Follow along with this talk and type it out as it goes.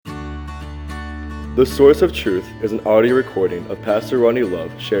The Source of Truth is an audio recording of Pastor Ronnie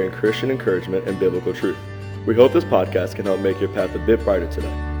Love sharing Christian encouragement and biblical truth. We hope this podcast can help make your path a bit brighter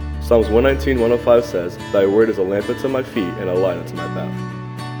today. Psalms 119:105 says, "Thy word is a lamp unto my feet and a light unto my path."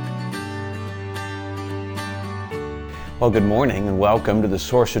 Well, good morning and welcome to the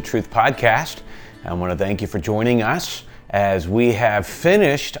Source of Truth podcast. I want to thank you for joining us as we have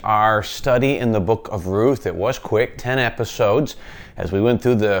finished our study in the book of Ruth. It was quick, 10 episodes, as we went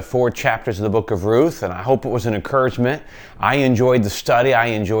through the 4 chapters of the book of Ruth, and I hope it was an encouragement. I enjoyed the study. I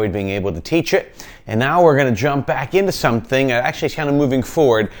enjoyed being able to teach it. And now we're going to jump back into something, actually it's kind of moving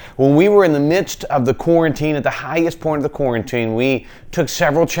forward. When we were in the midst of the quarantine, at the highest point of the quarantine, we took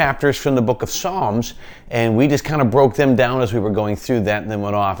several chapters from the book of Psalms, and we just kind of broke them down as we were going through that and then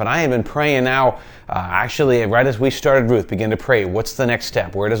went off. And I have been praying now, actually, right as we started Ruth, begin to pray, what's the next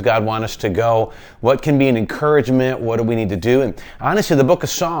step? Where does God want us to go? What can be an encouragement? What do we need to do? And honestly, the book of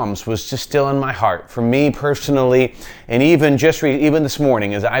Psalms was just still in my heart. For me personally, and even this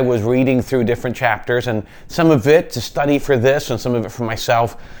morning, as I was reading through different chapters, and some of it to study for this and some of it for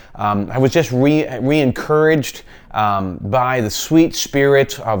myself, I was just re-encouraged by the sweet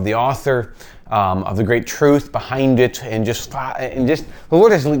spirit of the author, of the great truth behind it, and just the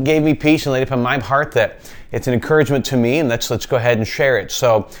Lord has gave me peace and laid upon my heart that it's an encouragement to me, and let's go ahead and share it.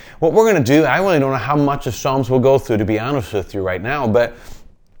 So what we're going to do, I really don't know how much of Psalms we'll go through, to be honest with you right now, but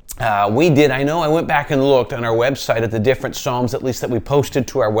I went back and looked on our website at the different Psalms, at least that we posted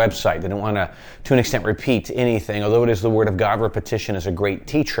to our website. I didn't want to an extent, repeat anything, although it is the Word of God. Repetition is a great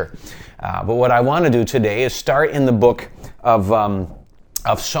teacher. But what I want to do today is start in the book of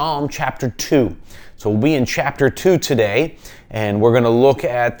Psalm chapter 2. So we'll be in chapter 2 today, and we're going to look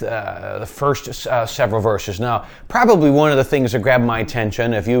at the first several verses. Now, probably one of the things that grabbed my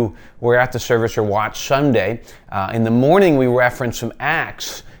attention, if you were at the service or watched Sunday, in the morning we referenced some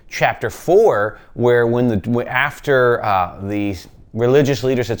Acts chapter 4, where after the religious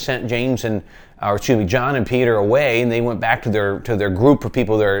leaders had sent John and Peter away, and they went back to their group of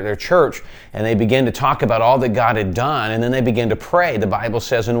people, their church, and they began to talk about all that God had done, and then they began to pray. The Bible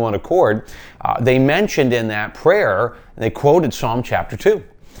says in one accord, they mentioned in that prayer, they quoted Psalm chapter 2.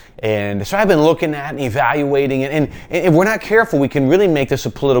 And so I've been looking at and evaluating it, and if we're not careful, we can really make this a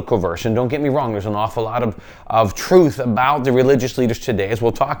political verse. And don't get me wrong, there's an awful lot of truth about the religious leaders today, as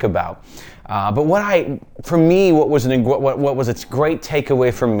we'll talk about. But what was its great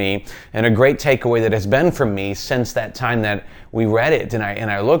takeaway for me, and a great takeaway that has been for me since that time that we read it and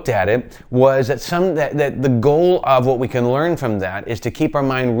I looked at it, was that the goal of what we can learn from that is to keep our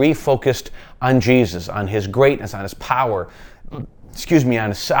mind refocused on Jesus, on His greatness, on His power, on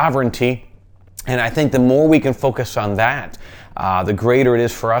His sovereignty. And I think the more we can focus on that, the greater it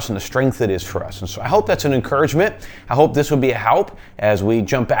is for us and the strength it is for us. And so I hope that's an encouragement. I hope this will be a help as we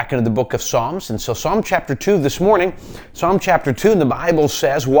jump back into the book of Psalms. And so Psalm chapter 2 this morning, Psalm chapter 2, the Bible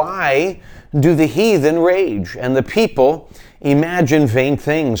says, "Why do the heathen rage and the people imagine vain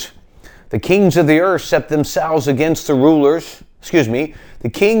things? The kings of the earth set themselves against the rulers." The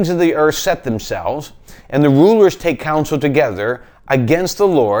kings of the earth set themselves, and the rulers take counsel together against the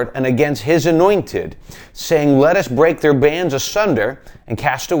Lord and against His anointed, saying, "Let us break their bands asunder and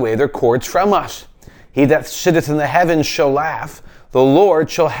cast away their cords from us. He that sitteth in the heavens shall laugh, the Lord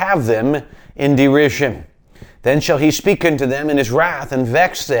shall have them in derision. Then shall He speak unto them in His wrath and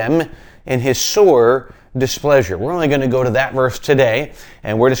vex them in His sore displeasure." We're only going to go to that verse today,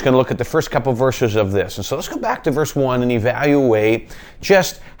 and we're just going to look at the first couple verses of this. And so let's go back to verse 1 and evaluate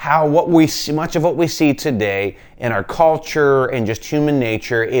just how much of what we see today in our culture and just human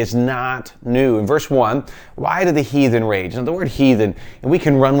nature is not new. In verse 1, "Why do the heathen rage?" Now the word heathen, and we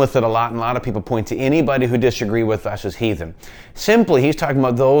can run with it a lot, and a lot of people point to anybody who disagree with us as heathen. Simply, he's talking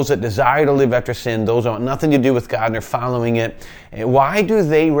about those that desire to live after sin, those that want nothing to do with God and they're following it. And why do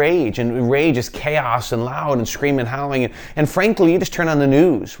they rage? And rage is chaos and loud and screaming and howling. And frankly, you just turn on the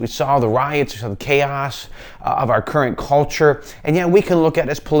news. We saw the riots, we saw the chaos of our current culture. And yet we can look at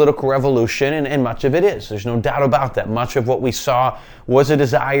it as political revolution, and much of it is. There's no doubt about that. Much of what we saw was a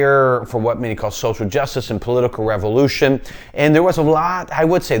desire for what many call social justice and political revolution. And there was a lot, I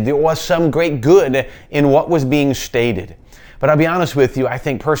would say, there was some great good in what was being stated. But I'll be honest with you, I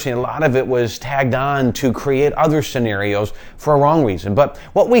think personally a lot of it was tagged on to create other scenarios for a wrong reason. But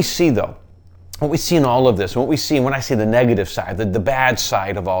what we see though, what we see in all of this, what we see when I see the negative side, the bad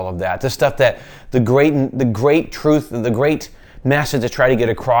side of all of that, the stuff that the great truth, the great message to try to get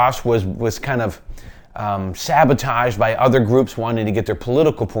across was kind of sabotaged by other groups wanting to get their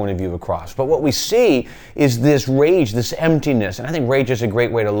political point of view across. But what we see is this rage, this emptiness, and I think rage is a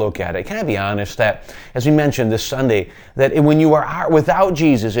great way to look at it. Can I be honest that, as we mentioned this Sunday, that when you are without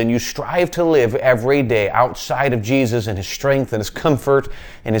Jesus and you strive to live every day outside of Jesus and His strength and His comfort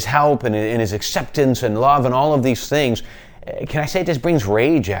and His help and His acceptance and love and all of these things, can I say it just brings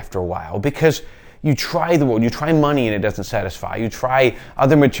rage after a while? Because you try the world, you try money and it doesn't satisfy. You try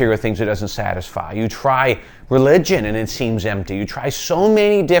other material things, it doesn't satisfy. You try religion and it seems empty. You try so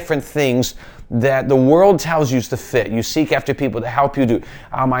many different things that the world tells you is the fit. You seek after people to help you do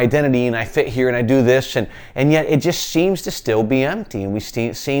my identity, and I fit here and I do this, and yet it just seems to still be empty, and we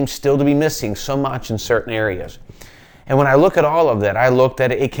seem still to be missing so much in certain areas. And when I look at all of that, I look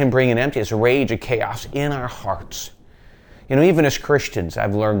that it can bring an emptiness, a rage, a chaos in our hearts. You know, even as Christians,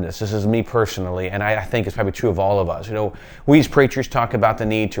 I've learned this. This is me personally, and I think it's probably true of all of us. You know, we as preachers talk about the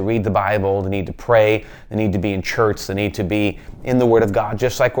need to read the Bible, the need to pray, the need to be in church, the need to be in the Word of God,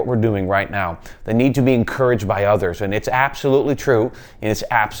 just like what we're doing right now. The need to be encouraged by others, and it's absolutely true, and it's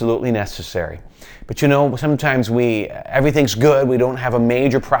absolutely necessary. But you know, sometimes everything's good. We don't have a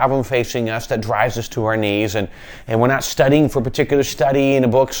major problem facing us that drives us to our knees, and we're not studying for a particular study in a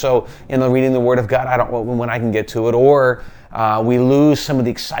book. So, reading the Word of God, I don't know when I can get to it, or we lose some of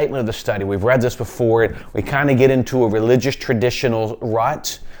the excitement of the study. We've read this before. We kind of get into a religious traditional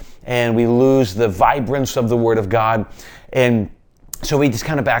rut, and we lose the vibrance of the Word of God, and so we just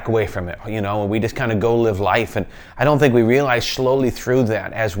kind of back away from it, and we just kind of go live life. And I don't think we realize slowly through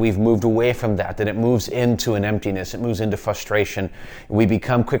that, as we've moved away from that it moves into an emptiness. It moves into frustration. We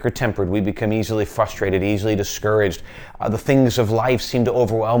become quicker tempered. We become easily frustrated, easily discouraged. The things of life seem to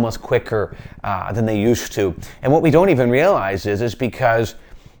overwhelm us quicker than they used to. And what we don't even realize is because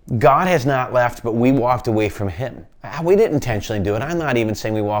God has not left, but we walked away from Him. We didn't intentionally do it. I'm not even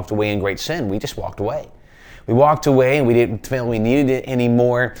saying we walked away in great sin. We just walked away. We walked away and we didn't feel we needed it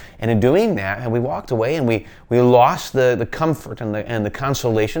anymore. And in doing that, we walked away and we lost the comfort and the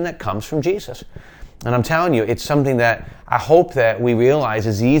consolation that comes from Jesus. And I'm telling you, it's something that I hope that we realize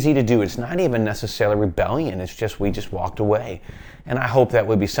is easy to do. It's not even necessarily rebellion. It's just we just walked away. And I hope that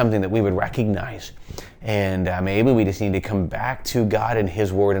would be something that we would recognize. And maybe we just need to come back to God and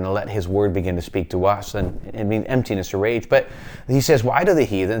His Word and let His Word begin to speak to us. And emptiness or rage. But he says, why do the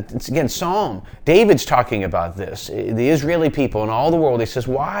heathen? It's again, Psalm. David's talking about this. The Israeli people and all the world. He says,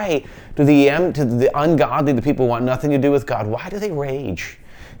 why do the ungodly, the people who want nothing to do with God, why do they rage?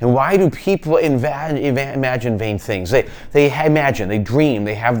 And why do people imagine vain things? They imagine, they dream,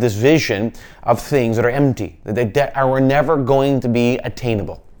 they have this vision of things that are empty, that are never going to be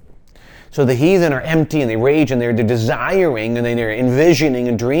attainable. So the heathen are empty and they rage and they're desiring and they're envisioning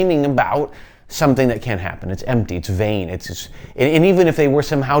and dreaming about something that can't happen. It's empty, it's vain, and even if they were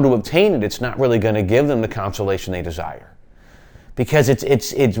somehow to obtain it, it's not really going to give them the consolation they desire. Because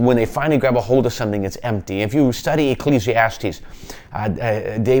it's when they finally grab a hold of something, it's empty. If you study Ecclesiastes,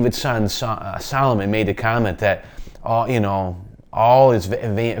 David's son Solomon made the comment that all is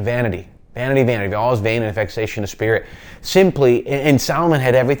vanity. Vanity, all is vain and vexation of spirit. Simply, and Solomon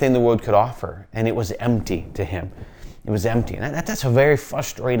had everything the world could offer, and it was empty to him. It was empty. And that's a very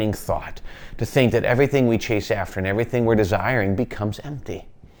frustrating thought, to think that everything we chase after and everything we're desiring becomes empty.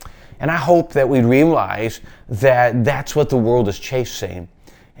 And I hope that we realize that that's what the world is chasing.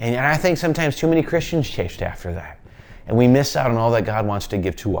 And I think sometimes too many Christians chased after that. And we miss out on all that God wants to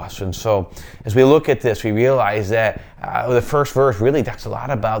give to us. And so as we look at this, we realize that the first verse really talks a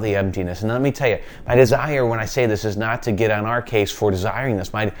lot about the emptiness. And let me tell you, my desire when I say this is not to get on our case for desiring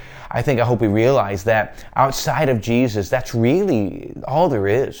this. I hope we realize that outside of Jesus, that's really all there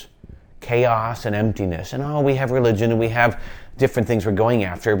is. Chaos and emptiness. And we have religion and we have different things we're going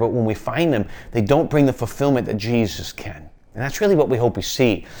after, but when we find them, they don't bring the fulfillment that Jesus can. And that's really what we hope we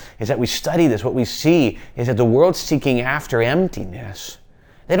see, is that we study this. What we see is that the world's seeking after emptiness.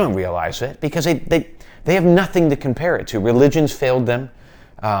 They don't realize it because they have nothing to compare it to. Religion's failed them.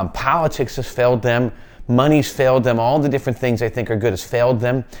 Politics has failed them. Money's failed them. All the different things they think are good has failed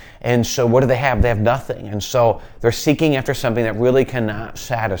them. And so what do they have? They have nothing. And so they're seeking after something that really cannot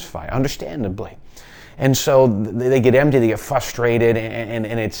satisfy, understandably. And so they get empty, they get frustrated,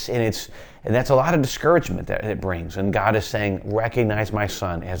 and that's a lot of discouragement that it brings. And God is saying, recognize my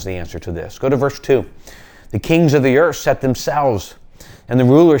son as the answer to this. Go to verse 2. The kings of the earth set themselves, and the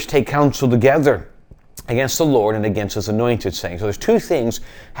rulers take counsel together against the Lord and against his anointed, saying. So there's two things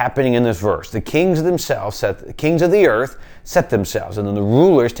happening in this verse. The kings of the earth set themselves, and then the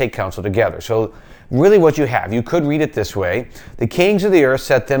rulers take counsel together. So really what you have, you could read it this way: the kings of the earth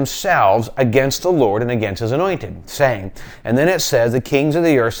set themselves against the Lord and against his anointed, saying, and then it says, the kings of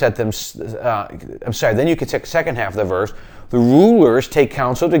the earth set them, then you could take the second half of the verse, the rulers take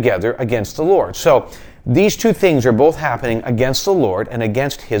counsel together against the Lord. So these two things are both happening against the Lord and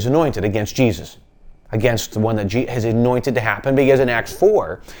against his anointed, against Jesus, against the one that has anointed to happen. Because in Acts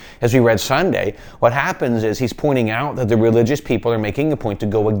 4, as we read Sunday, what happens is he's pointing out that the religious people are making a point to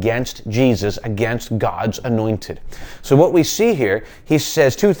go against Jesus, against God's anointed. So what we see here, he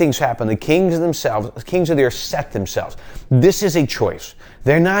says two things happen. The kings of the earth set themselves. This is a choice.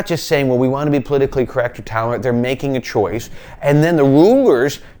 They're not just saying, well, we want to be politically correct or tolerant. They're making a choice. And then the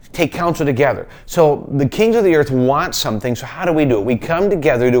rulers take counsel together. So the kings of the earth want something, so how do we do it? We come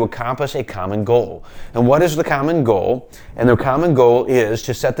together to accomplish a common goal. And what is the common goal? And the common goal is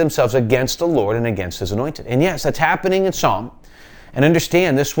to set themselves against the Lord and against his anointed. And yes, that's happening in Psalm. And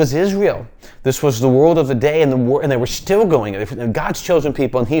understand, this was Israel. This was the world of the day, and they were still going. God's chosen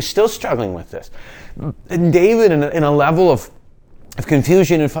people, and he's still struggling with this. And David, in a level of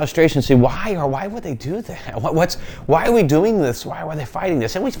confusion and frustration, say, why would they do that? Why are we doing this? Why are they fighting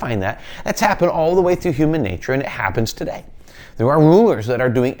this? And we find that's happened all the way through human nature, and it happens today. There are rulers that are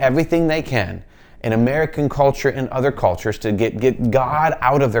doing everything they can in American culture and other cultures to get God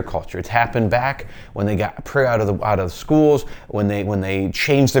out of their culture. It's happened back when they got prayer out of the schools, when they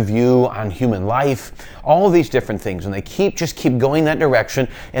changed the view on human life, all of these different things, and they keep going that direction,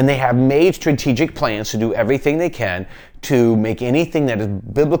 and they have made strategic plans to do everything they can to make anything that is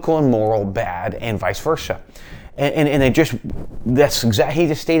biblical and moral bad, and vice versa. And he's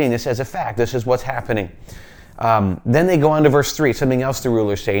just stating this as a fact. This is what's happening. Then they go on to verse 3, something else the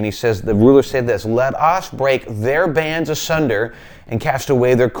rulers say, and he says, the rulers say this: let us break their bands asunder and cast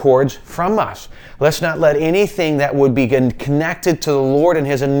away their cords from us. Let's not let anything that would be connected to the Lord and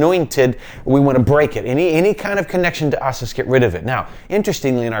his anointed, we want to break it. Any kind of connection to us, let's get rid of it. Now,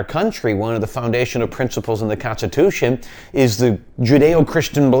 interestingly, in our country, one of the foundational principles in the Constitution is the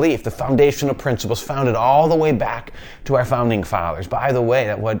Judeo-Christian belief, the foundational principles founded all the way back to our founding fathers. By the way,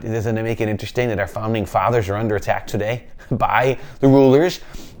 doesn't it make it interesting that our founding fathers are under attack today by the rulers?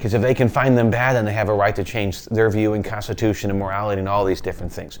 Because if they can find them bad, then they have a right to change their view in Constitution and morality and all these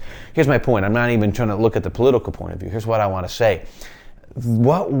different things. Here's my point. I'm not even trying to look at the political point of view. Here's what I want to say.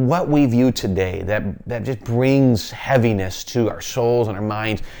 What we view today that just brings heaviness to our souls and our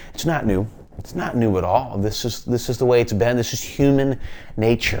minds, it's not new. It's not new at all. This is the way it's been. This is human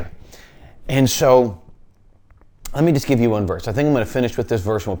nature. And so, let me just give you one verse. I think I'm going to finish with this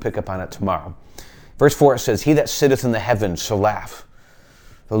verse and we'll pick up on it tomorrow. Verse 4, it says, he that sitteth in the heavens shall laugh.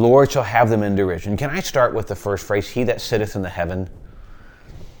 The Lord shall have them in derision. Can I start with the first phrase, he that sitteth in the heaven?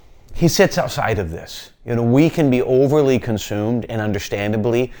 He sits outside of this. We can be overly consumed, and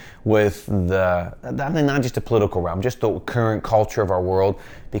understandably, with not just the political realm, just the current culture of our world,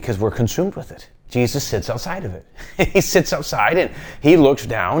 because we're consumed with it. Jesus sits outside of it. He sits outside and he looks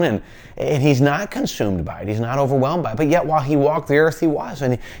down and he's not consumed by it. He's not overwhelmed by it. But yet while he walked the earth, he was.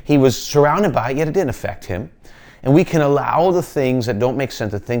 And he was surrounded by it, yet it didn't affect him. And we can allow the things that don't make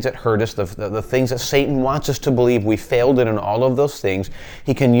sense, the things that hurt us, the things that Satan wants us to believe we failed in all of those things.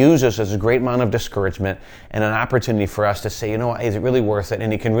 He can use us as a great amount of discouragement and an opportunity for us to say, is it really worth it?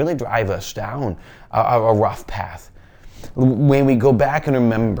 And he can really drive us down a rough path. When we go back and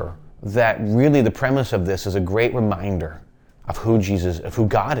remember that really the premise of this is a great reminder of who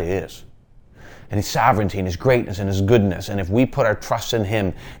God is, and his sovereignty and his greatness and his goodness. And if we put our trust in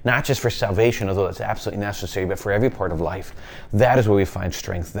him, not just for salvation, although that's absolutely necessary, but for every part of life, that is where we find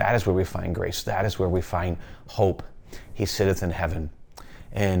strength. That is where we find grace. That is where we find hope. He sitteth in heaven.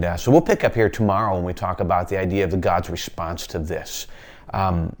 And so we'll pick up here tomorrow when we talk about the idea of the God's response to this.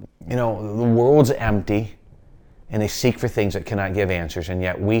 The world's empty, and they seek for things that cannot give answers, and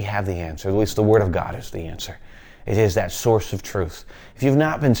yet we have the answer. At least the Word of God is the answer. It is that source of truth. If you've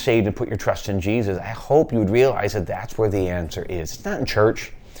not been saved and put your trust in Jesus, I hope you would realize that that's where the answer is. It's not in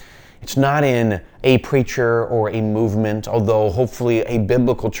church. It's not in a preacher or a movement, although hopefully a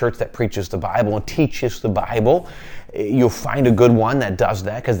biblical church that preaches the Bible and teaches the Bible. You'll find a good one that does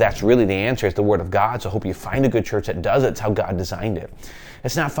that, because that's really the answer. It's the Word of God. So I hope you find a good church that does it. It's how God designed it.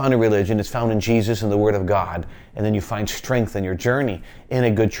 It's not found in religion. It's found in Jesus and the Word of God. And then you find strength in your journey in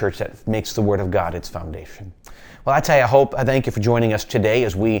a good church that makes the Word of God its foundation. Well, I thank you for joining us today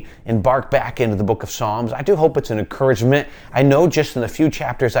as we embark back into the book of Psalms. I do hope it's an encouragement. I know just in the few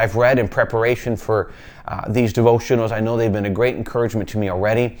chapters I've read in preparation for these devotionals, I know they've been a great encouragement to me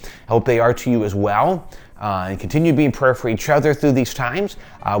already. I hope they are to you as well. and continue to be in prayer for each other through these times.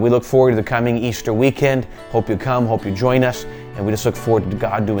 We look forward to the coming Easter weekend. Hope you come, hope you join us, and we just look forward to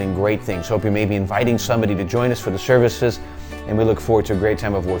God doing great things. Hope you may be inviting somebody to join us for the services, and we look forward to a great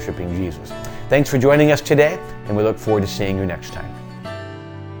time of worshiping Jesus. Thanks for joining us today, and we look forward to seeing you next time.